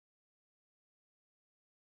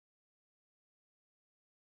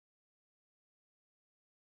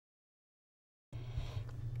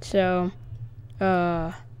So,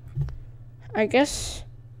 I guess,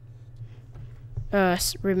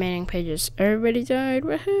 remaining pages. Everybody died,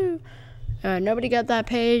 woohoo! Nobody got that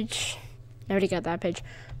page. Nobody got that page.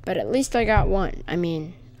 But at least I got one. I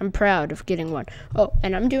mean, I'm proud of getting one. Oh,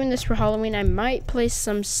 and I'm doing this for Halloween. I might place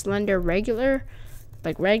some Slender regular,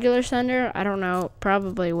 like regular Slender. I don't know.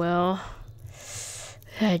 Probably will.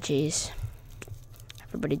 Ah, jeez.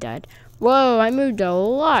 Everybody died. Whoa, I moved a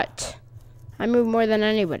lot. I moved more than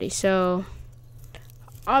anybody. So,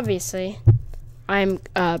 obviously, I'm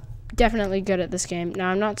definitely good at this game. Now,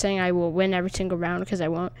 I'm not saying I will win every single round because I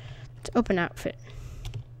won't. Let's open outfit.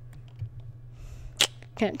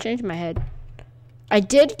 Can't change my head. I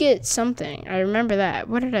did get something. I remember that.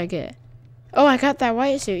 What did I get? Oh, I got that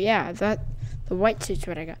white suit. Yeah, the white suit's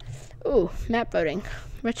what I got. Ooh, map voting.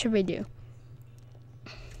 What should we do?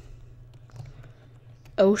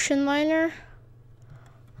 Ocean liner?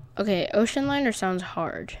 Okay, ocean liner sounds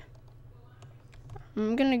hard.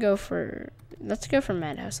 I'm gonna go for, let's go for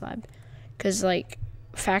Madhouse Lab. Cause like,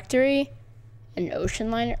 factory and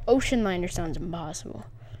ocean liner sounds impossible.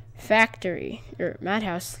 Factory, or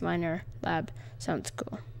Madhouse Liner Lab sounds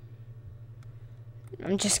cool.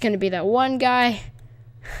 I'm just gonna be that one guy,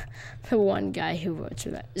 the one guy who votes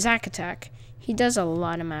for that. Zack Attack. He does a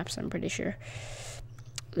lot of maps, I'm pretty sure.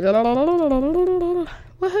 Woohoo!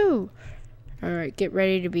 Alright, get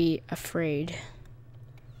ready to be afraid.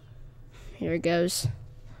 Here it goes.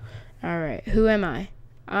 Alright, who am I?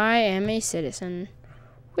 I am a citizen.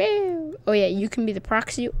 Woo! Oh yeah, you can be the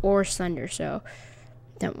proxy or Slender, so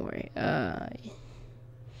don't worry.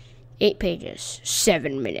 8 pages,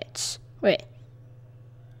 7 minutes. Wait.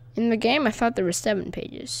 In the game, I thought there were 7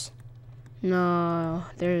 pages. No,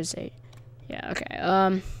 there's 8. Yeah,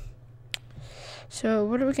 okay. So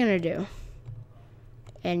what are we gonna do?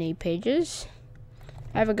 Any pages?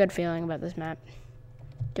 I have a good feeling about this map.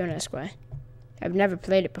 Don't ask why. I've never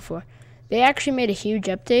played it before. They actually made a huge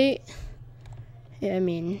update. I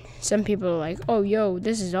mean, some people are like, oh, yo,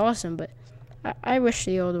 this is awesome, but I wish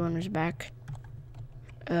the old one was back.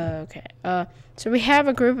 Okay. So we have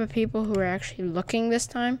a group of people who are actually looking this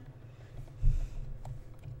time.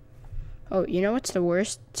 Oh, you know what's the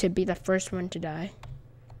worst? To be the first one to die.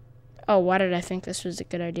 Oh, why did I think this was a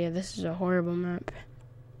good idea? This is a horrible map.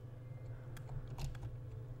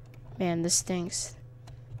 Man, this stinks.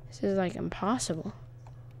 This is like impossible.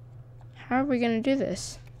 How are we gonna do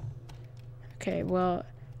this? Okay, well,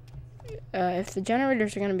 if the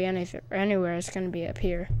generators are gonna be anywhere, it's gonna be up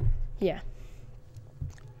here. Yeah.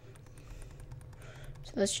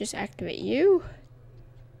 So let's just activate you.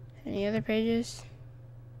 Any other pages?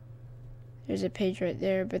 There's a page right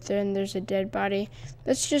there, but then there's a dead body.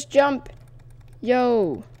 Let's just jump.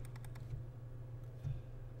 Yo.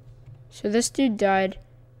 So this dude died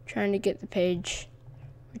trying to get the page,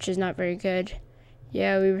 which is not very good.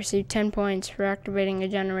 Yeah, we received 10 points for activating a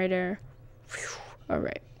generator.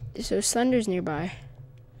 Alright, so Slender's nearby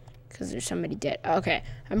because there's somebody dead. Okay,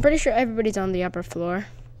 I'm pretty sure everybody's on the upper floor,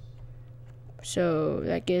 so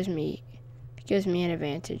that gives me an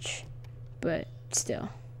advantage, but still,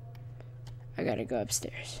 I gotta go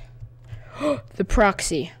upstairs. The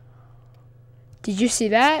proxy. Did you see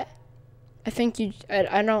that? I think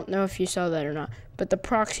I don't know if you saw that or not, but the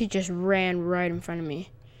proxy just ran right in front of me.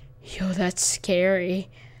 Yo, that's scary.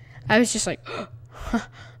 I was just like,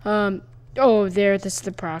 oh, that's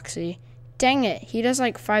the proxy. Dang it, he does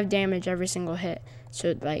like 5 damage every single hit.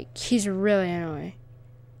 So like, he's really annoying.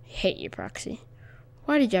 I hate you, proxy.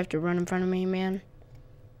 Why did you have to run in front of me, man?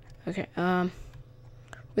 Okay,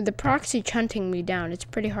 with the proxy hunting me down, it's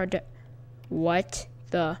pretty hard to,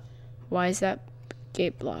 why is that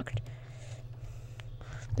gate blocked?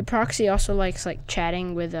 The proxy also likes like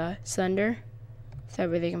chatting with Slender, so that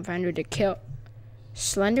way they can find her to kill.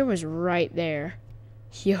 Slender was right there.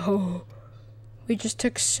 Yo, we just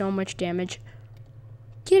took so much damage.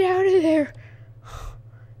 Get out of there.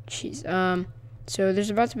 Jeez. So there's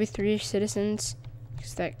about to be 3 citizens.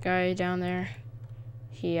 Cause that guy down there,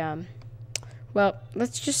 he well,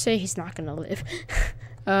 let's just say he's not gonna live.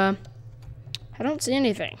 I don't see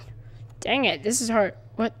anything. Dang it, this is hard.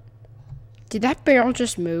 What? Did that barrel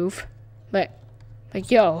just move? Like,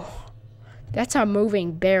 yo, that's a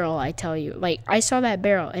moving barrel, I tell you. Like, I saw that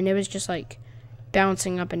barrel, and it was just, like,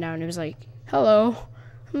 bouncing up and down. It was like, hello.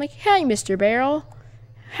 I'm like, hey, Mr. Barrel.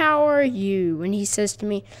 How are you? And he says to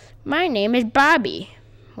me, my name is Bobby.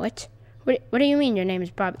 What? What do you mean your name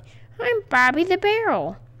is Bobby? I'm Bobby the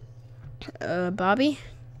Barrel. Bobby?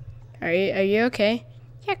 Are you okay?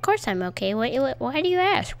 Yeah, of course I'm okay. Why do you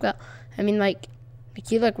ask? Well, I mean, like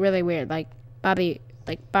you look really weird. Like, Bobby,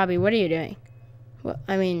 what are you doing? Well,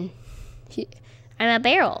 I mean, I'm a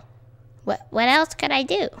barrel. What else could I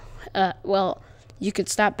do? Well, you could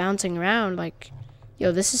stop bouncing around. Like,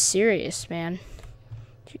 yo, this is serious, man.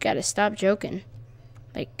 You gotta stop joking.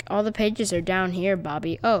 Like, all the pages are down here,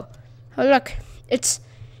 Bobby. Oh, look, it's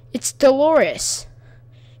Dolores.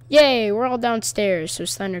 Yay, we're all downstairs, so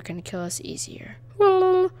Slender can kill us easier.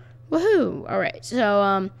 Woohoo! All right,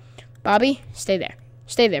 so Bobby, stay there.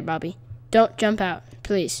 Stay there, Bobby. Don't jump out,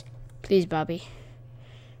 please. Please, Bobby.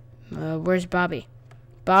 Where's Bobby?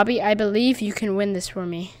 Bobby, I believe you can win this for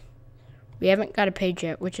me. We haven't got a page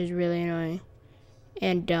yet, which is really annoying.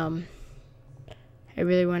 And, I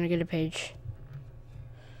really want to get a page.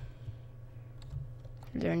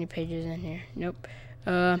 Are there any pages in here? Nope.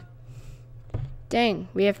 Dang,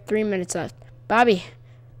 we have 3 minutes left. Bobby.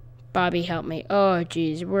 Bobby, help me. Oh,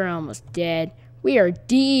 jeez, we're almost dead. We are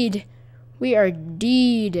deed. We are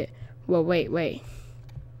deed. Whoa, wait.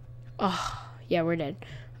 Oh, yeah, we're dead.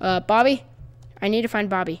 Bobby? I need to find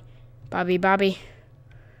Bobby. Bobby.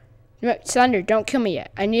 No, Slender, don't kill me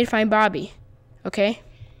yet. I need to find Bobby. Okay?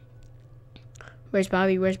 Where's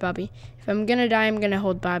Bobby? If I'm gonna die, I'm gonna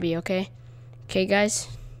hold Bobby, okay? Okay, guys?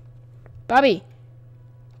 Bobby!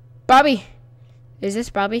 Is this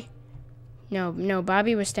Bobby? No,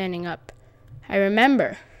 Bobby was standing up. I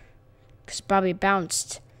remember. Because Bobby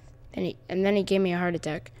bounced. And then he gave me a heart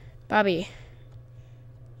attack. Bobby!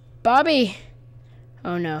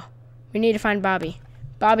 Oh, no. We need to find Bobby.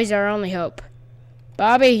 Bobby's our only hope.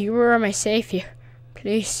 Bobby, you were my savior.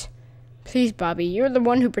 Please, Bobby. You're the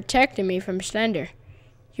one who protected me from Slender.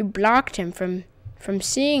 You blocked him from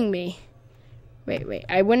seeing me. Wait.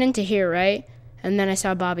 I went into here, right? And then I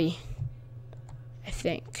saw Bobby. I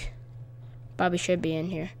think. Bobby should be in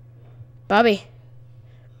here. Bobby,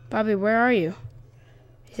 where are you?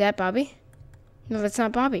 Is that Bobby? No, that's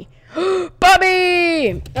not Bobby.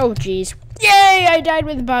 Bobby! Oh, jeez. Yay! I died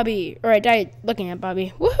with Bobby. Or I died looking at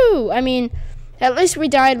Bobby. Woohoo! I mean, at least we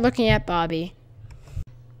died looking at Bobby.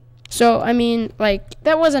 So, I mean, like,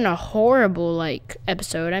 that wasn't a horrible, like,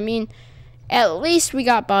 episode. I mean, at least we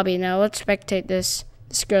got Bobby. Now, let's spectate this.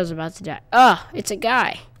 This girl's about to die. It's a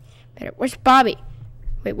guy. Where's Bobby?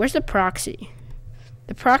 Wait, where's the proxy?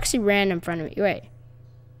 The proxy ran in front of me.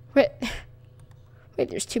 Wait,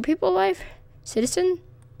 there's 2 people alive? Citizen.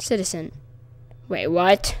 Wait,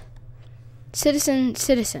 what?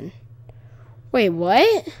 Citizen. Wait,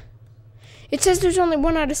 what? It says there's only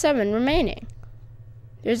 1 out of 7 remaining.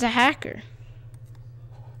 There's a hacker.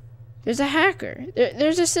 There's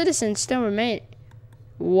a citizen still remaining.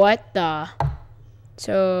 What the?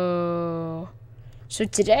 So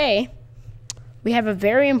today, we have a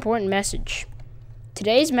very important message.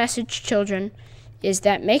 Today's message, children, is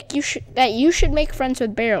that you should make friends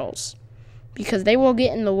with barrels, because they will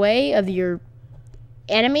get in the way of your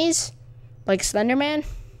enemies, like Slenderman,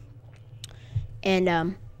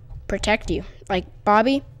 and protect you. Like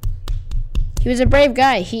Bobby, he was a brave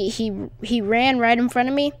guy. He ran right in front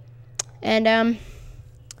of me, and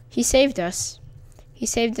he saved us. He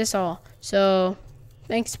saved us all. So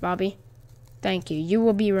thanks, Bobby. Thank you. You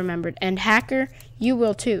will be remembered. And hacker, you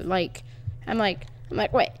will too. Like, I'm like,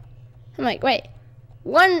 wait.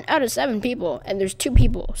 1 out of 7 people, and there's 2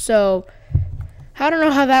 people. So I don't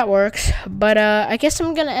know how that works, but I guess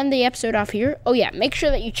I'm gonna end the episode off here. Oh yeah, make sure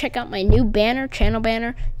that you check out my new banner, channel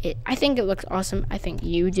banner. I think it looks awesome. I think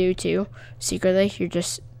you do too. Secretly, you're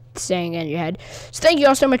just saying it in your head. So thank you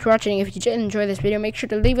all so much for watching. If you did enjoy this video, make sure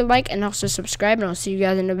to leave a like and also subscribe, and I'll see you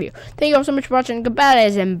guys in the video. Thank you all so much for watching. Goodbye,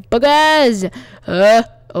 guys, and boogers.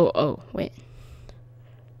 Wait.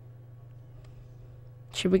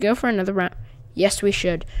 Should we go for another round? Yes, we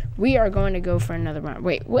should. We are going to go for another round.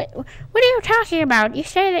 Wait, what are you talking about? You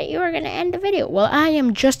said that you were going to end the video. Well, I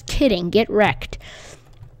am just kidding. Get wrecked.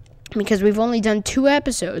 Because we've only done 2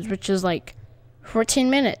 episodes, which is like 14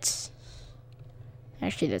 minutes.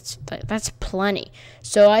 Actually, that's plenty.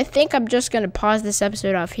 So I think I'm just going to pause this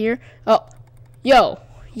episode off here.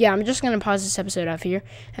 Yeah, I'm just going to pause this episode off here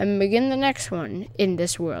and begin the next one in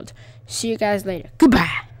this world. See you guys later.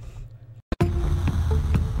 Goodbye.